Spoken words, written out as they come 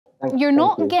You're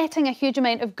not getting a huge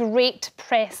amount of great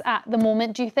press at the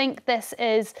moment. Do you think this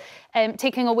is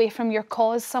taking away from your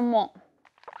cause somewhat?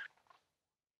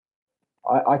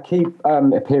 I keep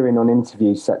appearing on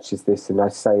interviews such as this, and I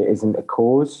say it isn't a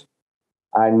cause.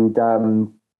 And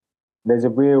there's a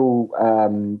real...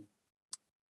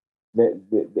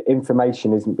 the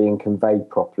information isn't being conveyed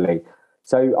properly.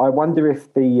 So I wonder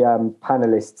if the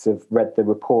panellists have read the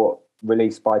report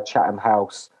released by Chatham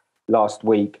House last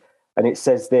week, and it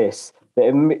says this,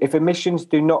 that if emissions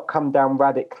do not come down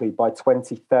radically by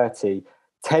 2030,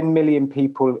 10 million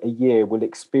people a year will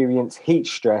experience heat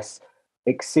stress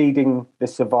exceeding the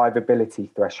survivability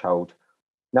threshold.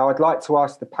 Now, I'd like to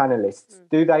ask the panellists,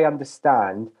 do they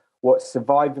understand what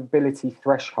survivability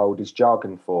threshold is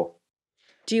jargon for?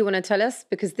 Do you want to tell us?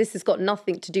 Because this has got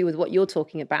nothing to do with what you're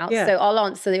talking about. Yeah. So I'll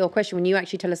answer your question when you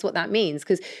actually tell us what that means.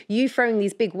 Because you throwing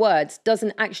these big words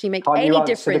doesn't actually make any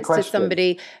difference to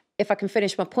somebody. If I can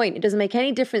finish my point, it doesn't make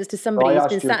any difference to somebody who's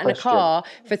been sat in a car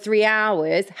for 3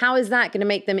 hours. How is that going to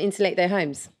make them insulate their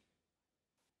homes?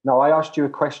 No, I asked you a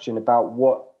question about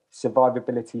what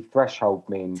survivability threshold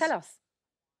means. Tell us.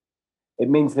 It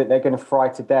means that they're going to fry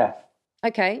to death.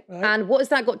 Okay, right. And what has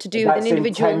that got to do with an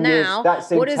individual now?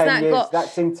 What has that got?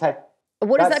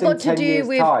 What has that got to do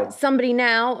with somebody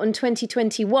now on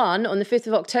 2021, on the 5th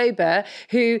of October,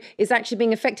 who is actually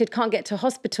being affected, can't get to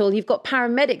hospital? You've got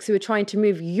paramedics who are trying to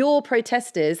move your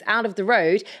protesters out of the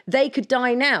road. They could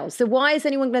die now. So why is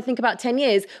anyone going to think about 10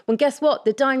 years when, guess what?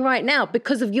 They're dying right now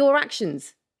because of your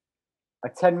actions. Are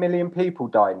 10 million people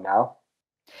dying now?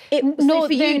 So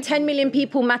for you, 10 million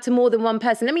people matter more than one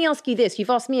person. Let me ask you this. You've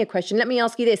asked me a question. Let me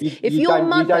ask you this. If your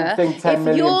mother, if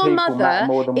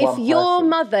you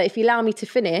allow me to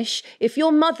finish, if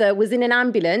your mother was in an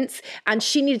ambulance and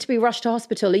she needed to be rushed to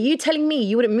hospital, are you telling me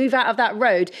you wouldn't move out of that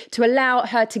road to allow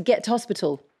her to get to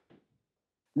hospital?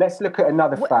 Let's look at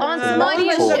another fact. Answer my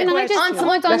question.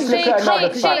 Hold on, Shay.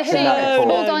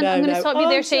 Hold on, I'm going to stop you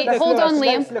there, Shay. Hold on,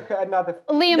 Liam. Let's look at another.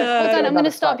 Liam, hold on, I'm going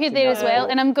to stop you there as well.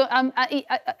 And I'm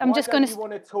just going to. Why don't you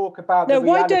want to talk about the reality?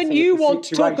 No, why don't you want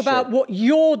to talk about what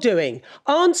you're doing?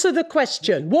 Answer the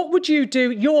question. What would you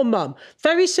do, your mum?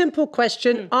 Very simple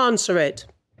question. Answer it.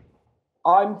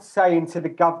 I'm saying to the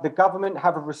government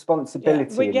have a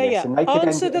responsibility in this, and they could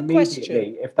end it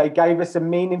immediately if they gave us a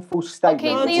meaningful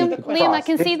statement. Okay, Liam, I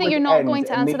can see that you're not going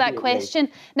to answer that question.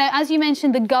 Now, as you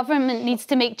mentioned, the government needs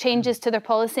to make changes to their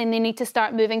policy and they need to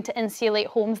start moving to insulate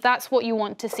homes. That's what you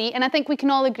want to see. And I think we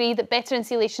can all agree that better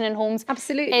insulation in homes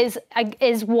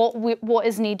is what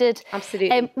is needed.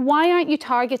 Absolutely. Why aren't you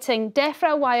targeting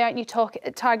DEFRA? Why aren't you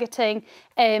targeting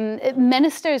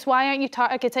ministers? Why aren't you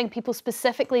targeting people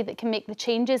specifically that can make the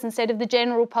changes instead of the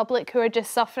general public who are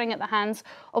just suffering at the hands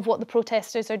of what the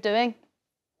protesters are doing?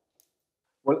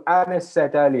 Well, Anna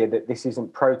said earlier that this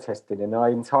isn't protesting, and I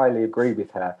entirely agree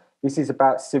with her. This is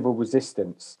about civil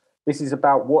resistance. This is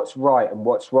about what's right and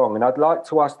what's wrong. And I'd like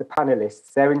to ask the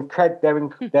panellists, they're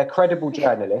credible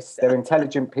journalists, they're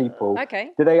intelligent people.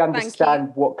 Okay. Do they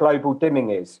understand what global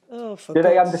dimming is? Oh, do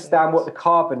they understand what the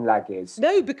carbon lag is?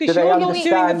 No, because you're not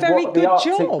doing a very good job. Do they understand what the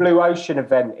Arctic Blue Ocean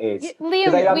event is? Liam,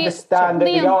 do they understand that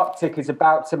the Arctic is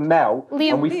about to melt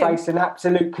and we face an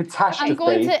absolute catastrophe?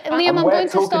 Liam, we're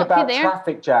talking about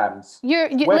traffic jams. We're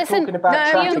talking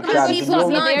about traffic jams.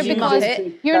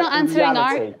 You're not answering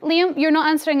Liam, you're not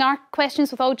answering our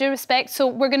questions with all due respect, so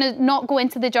we're going to not go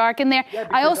into the jargon there. Yeah,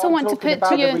 I also want to put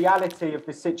to you the reality of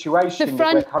the situation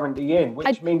that we're currently in,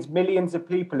 which means millions of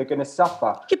people are going to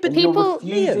suffer.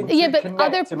 Yeah, but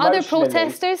other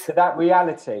protesters to that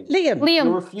reality. Liam,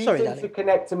 you're refusing to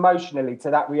connect emotionally to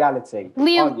that reality.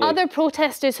 Liam, other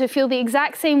protesters who feel the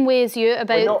exact same way as you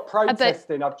about... We're not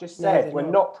protesting, I've just said. We're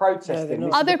not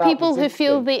protesting. Other people who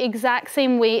feel the exact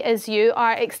same way as you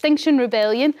are Extinction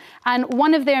Rebellion, and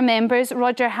one of their members,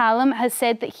 Roger Hallam, has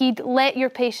said that he'd let your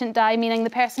patient die, meaning the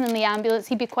person in the ambulance.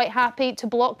 He'd be quite happy to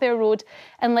block their road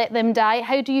and let them die.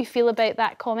 How do you feel about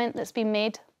that comment that's been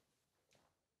made?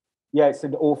 Yeah, it's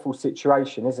an awful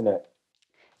situation, isn't it?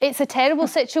 It's a terrible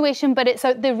situation, but it's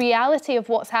the reality of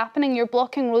what's happening. You're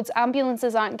blocking roads,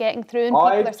 ambulances aren't getting through, and people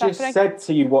are suffering. I've just said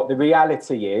to you what the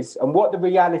reality is, and what the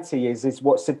reality is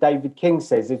what Sir David King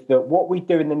says, is that what we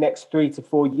do in the next 3 to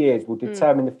 4 years will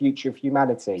determine the future of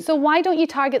humanity. So why don't you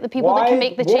target the people that can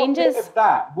make the changes?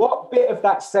 What bit of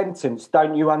that sentence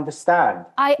don't you understand?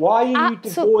 Why are you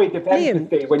devoid of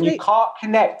empathy when you can't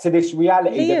connect to this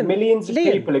reality that millions of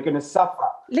people are going to suffer?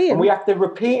 Liam. And we have to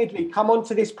repeatedly come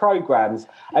onto these programmes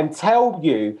and tell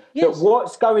you that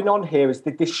what's going on here is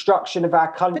the destruction of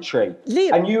our country.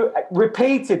 And you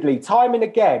repeatedly, time and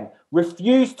again,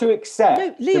 refuse to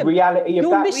accept the reality of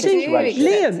that situation.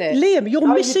 Liam, you're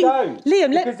missing.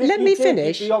 Liam, let me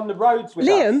finish. You'd be on the roads with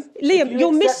us. Liam,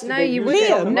 you're missing. No, you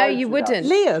wouldn't. No, you wouldn't.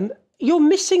 Liam, you're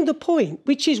missing the point,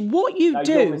 which is what you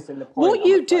do. What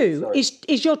you do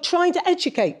is you're trying to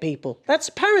educate people. That's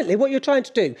apparently what you're trying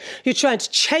to do. You're trying to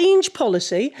change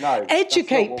policy,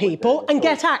 educate people, and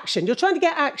get action. You're trying to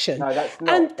get action. No, that's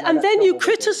not. And then you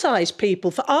criticise people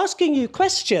for asking you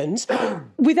questions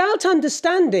without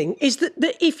understanding is that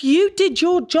if you did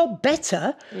your job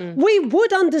better, we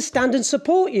would understand and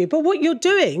support you. But what you're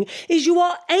doing is you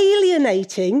are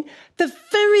alienating the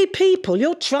very people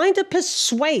you're trying to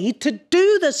persuade to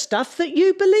do the stuff that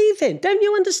you believe in. Don't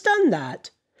you understand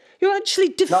that? You're actually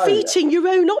defeating your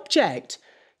own object.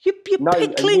 You're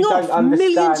pickling off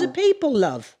millions of people,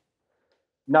 love.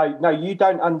 No, you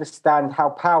don't understand how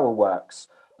power works.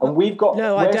 And we've got,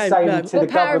 we're saying to the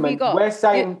government, we're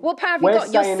saying... What power have you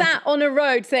got? You're sat on a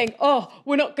road saying,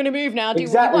 we're not going to move now, do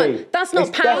what you want. That's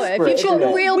not power. If you've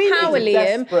got real power,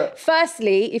 Liam,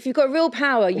 firstly, if you've got real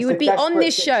power, you would be on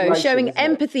this show showing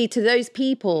empathy to those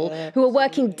people who are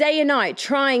working day and night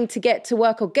trying to get to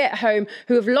work or get home,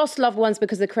 who have lost loved ones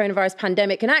because of the coronavirus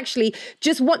pandemic, and actually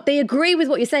they agree with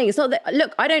what you're saying. It's not that,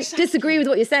 look, I don't disagree with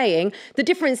what you're saying. The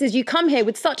difference is you come here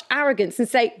with such arrogance and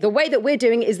say, the way that we're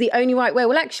doing it is the only right way.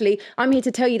 Well, actually, I'm here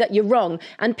to tell you that you're wrong.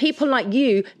 And people like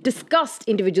you disgust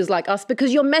individuals like us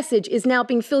because your message is now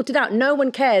being filtered out. No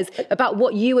one cares about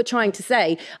what you are trying to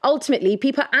say. Ultimately,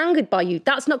 people are angered by you.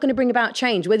 That's not going to bring about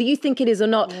change. Whether you think it is or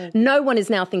not, no one is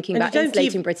now thinking about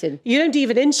insulating Britain. You don't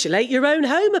even insulate your own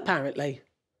home, apparently.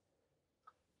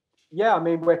 Yeah, I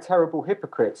mean, we're terrible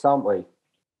hypocrites, aren't we?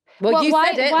 Well, you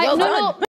said it. Well done.